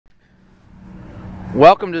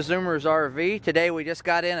Welcome to Zoomer's RV. Today we just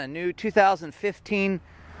got in a new 2015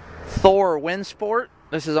 Thor Windsport.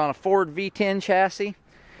 This is on a Ford V10 chassis.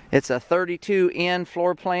 It's a 32N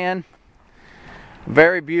floor plan.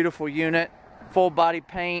 Very beautiful unit. Full body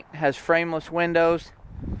paint, has frameless windows.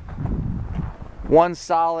 One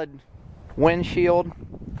solid windshield.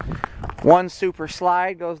 One super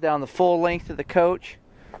slide goes down the full length of the coach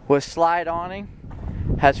with slide awning.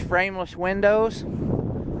 Has frameless windows.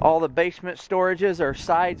 All the basement storages are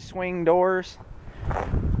side swing doors.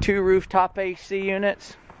 2 rooftop AC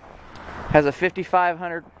units. Has a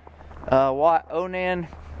 5,500 watt Awning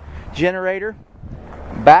generator.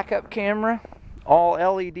 Backup camera. All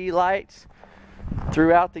LED lights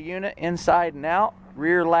throughout the unit, inside and out.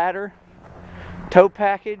 Rear ladder. Tow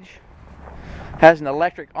package. Has an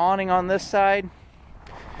electric awning on this side.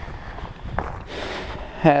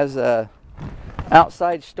 Has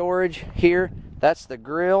outside storage here. That's the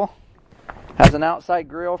grill. Has an outside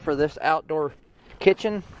grill for this outdoor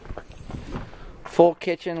kitchen. Full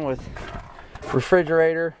kitchen with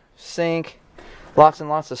refrigerator, sink, lots and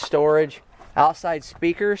lots of storage. Outside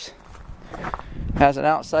speakers. Has an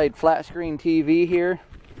outside flat screen TV here.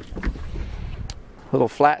 Little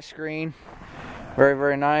flat screen. Very,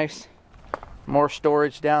 very nice. More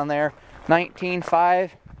storage down there.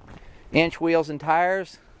 19.5-inch wheels and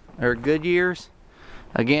tires. They're Goodyears.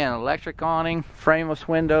 Again, electric awning, frameless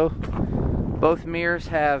window. Both mirrors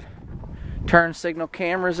have turn signal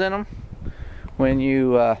cameras in them. When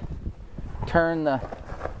you turn the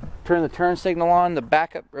turn signal on, the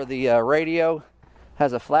backup or the radio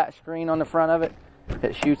has a flat screen on the front of it.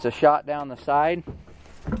 It shoots a shot down the side.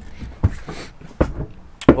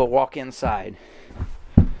 We'll walk inside.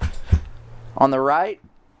 On the right,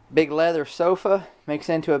 big leather sofa makes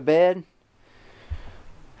into a bed.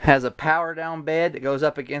 Has a power down bed that goes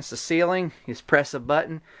up against the ceiling. You just press a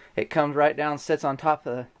button. It comes right down, sits on top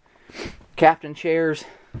of the captain chairs.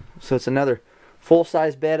 So it's another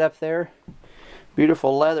full-size bed up there.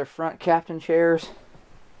 Beautiful leather front captain chairs.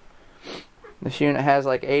 This unit has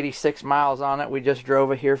like 86 miles on it. We just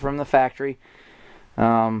drove it here from the factory.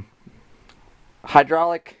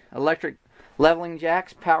 Hydraulic, electric leveling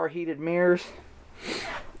jacks, power heated mirrors,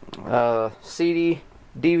 CD,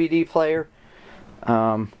 DVD player.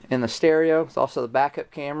 In the stereo, it's also the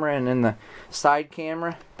backup camera, and in the side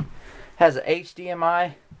camera has an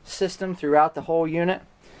HDMI system throughout the whole unit.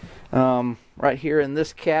 Right here in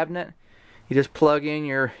this cabinet, you just plug in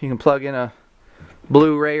you can plug in a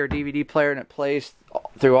Blu-ray or DVD player, and it plays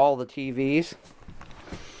through all the TVs.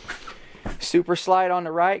 Super slide on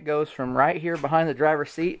the right goes from right here behind the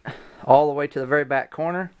driver's seat all the way to the very back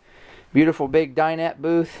corner. Beautiful big dinette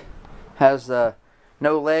booth. Has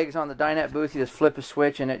no legs on the dinette booth. You just flip a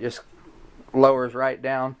switch and it just lowers right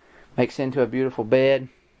down. Makes into a beautiful bed.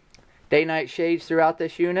 Day-night shades throughout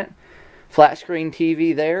this unit. Flat screen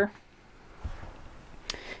TV there.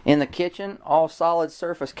 In the kitchen, all solid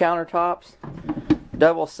surface countertops.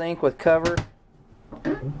 Double sink with cover.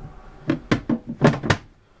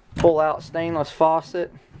 Pull-out stainless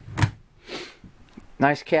faucet.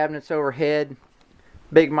 Nice cabinets overhead.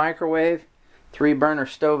 Big microwave. 3-burner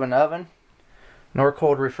stove and oven.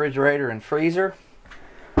 Norcold refrigerator and freezer.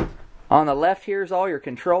 On the left here is all your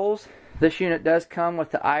controls. This unit does come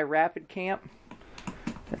with the iRapid Camp.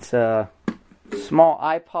 It's a small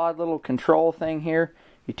iPod little control thing here.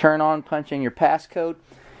 You turn on, punch in your passcode.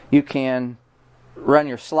 You can run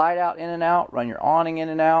your slide out in and out, run your awning in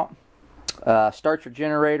and out, start your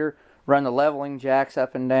generator, run the leveling jacks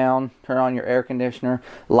up and down, turn on your air conditioner,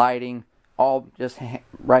 lighting, all just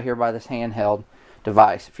right here by this handheld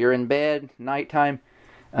device. If you're in bed, nighttime,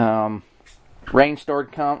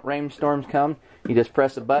 rainstorms come, you just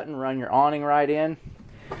press a button, run your awning right in.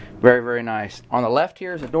 Very, very nice. On the left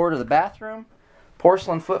here is a door to the bathroom.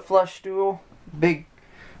 Porcelain foot flush stool. Big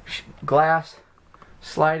glass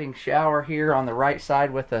sliding shower here on the right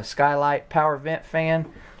side with a skylight power vent fan.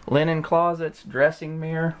 Linen closets, dressing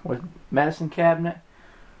mirror with medicine cabinet,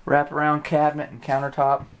 wraparound cabinet and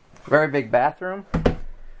countertop. Very big bathroom.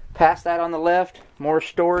 Past that on the left, more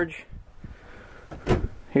storage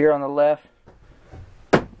here on the left.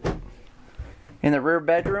 In the rear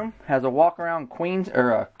bedroom, has a walk-around queen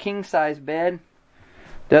or a king-size bed.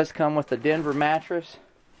 Does come with the Denver mattress.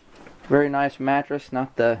 Very nice mattress,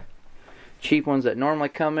 not the cheap ones that normally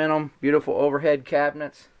come in them. Beautiful overhead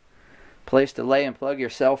cabinets. Place to lay and plug your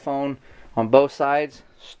cell phone on both sides.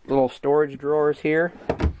 Little storage drawers here.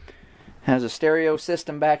 Has a stereo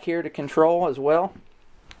system back here to control as well.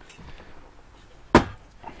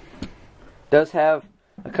 Does have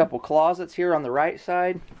a couple closets here on the right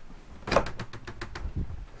side.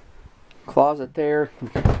 Closet there.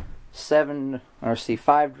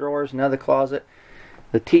 5 drawers, another closet.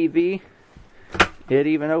 The TV, it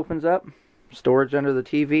even opens up. Storage under the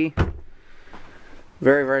TV.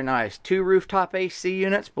 Very, very nice. 2 rooftop AC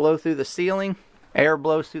units blow through the ceiling. Air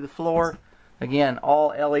blows through the floor. Again, all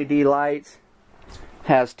LED lights.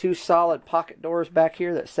 Has 2 solid pocket doors back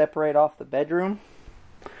here that separate off the bedroom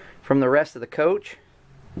from the rest of the coach.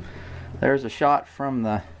 There's a shot from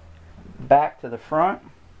the back to the front.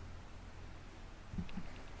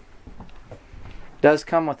 Does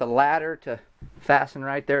come with a ladder to fasten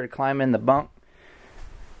right there to climb in the bunk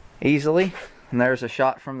easily. And there's a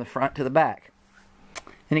shot from the front to the back.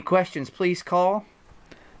 Any questions, please call.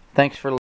 Thanks for listening.